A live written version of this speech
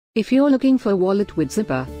If you're looking for a wallet with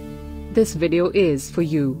zipper, this video is for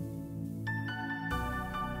you.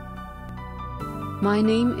 My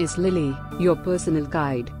name is Lily, your personal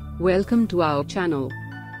guide. Welcome to our channel.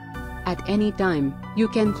 At any time, you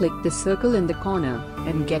can click the circle in the corner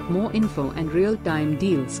and get more info and real-time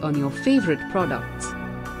deals on your favorite products.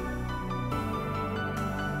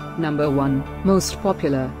 Number 1, Most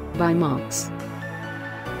Popular, by MarkQues.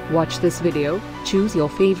 Watch this video, choose your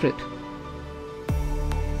favorite.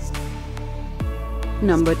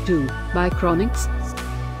 Number 2, by Chronex.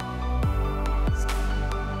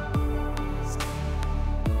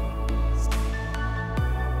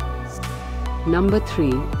 Number 3,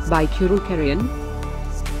 by Kerien.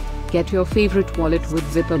 Get your favorite wallet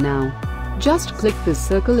with zipper now. Just click the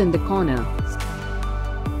circle in the corner.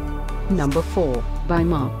 Number 4, by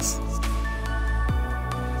MarkQues.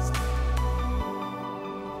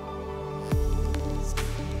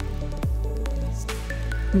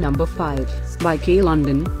 Number 5, by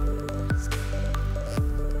London.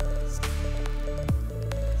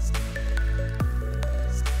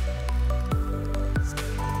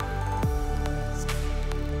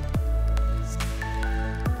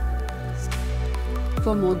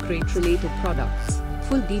 For more great related products,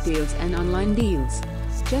 full details and online deals,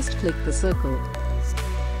 just click the circle.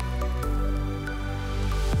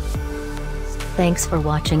 Thanks for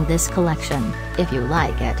watching this collection. If you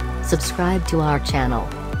like it, subscribe to our channel.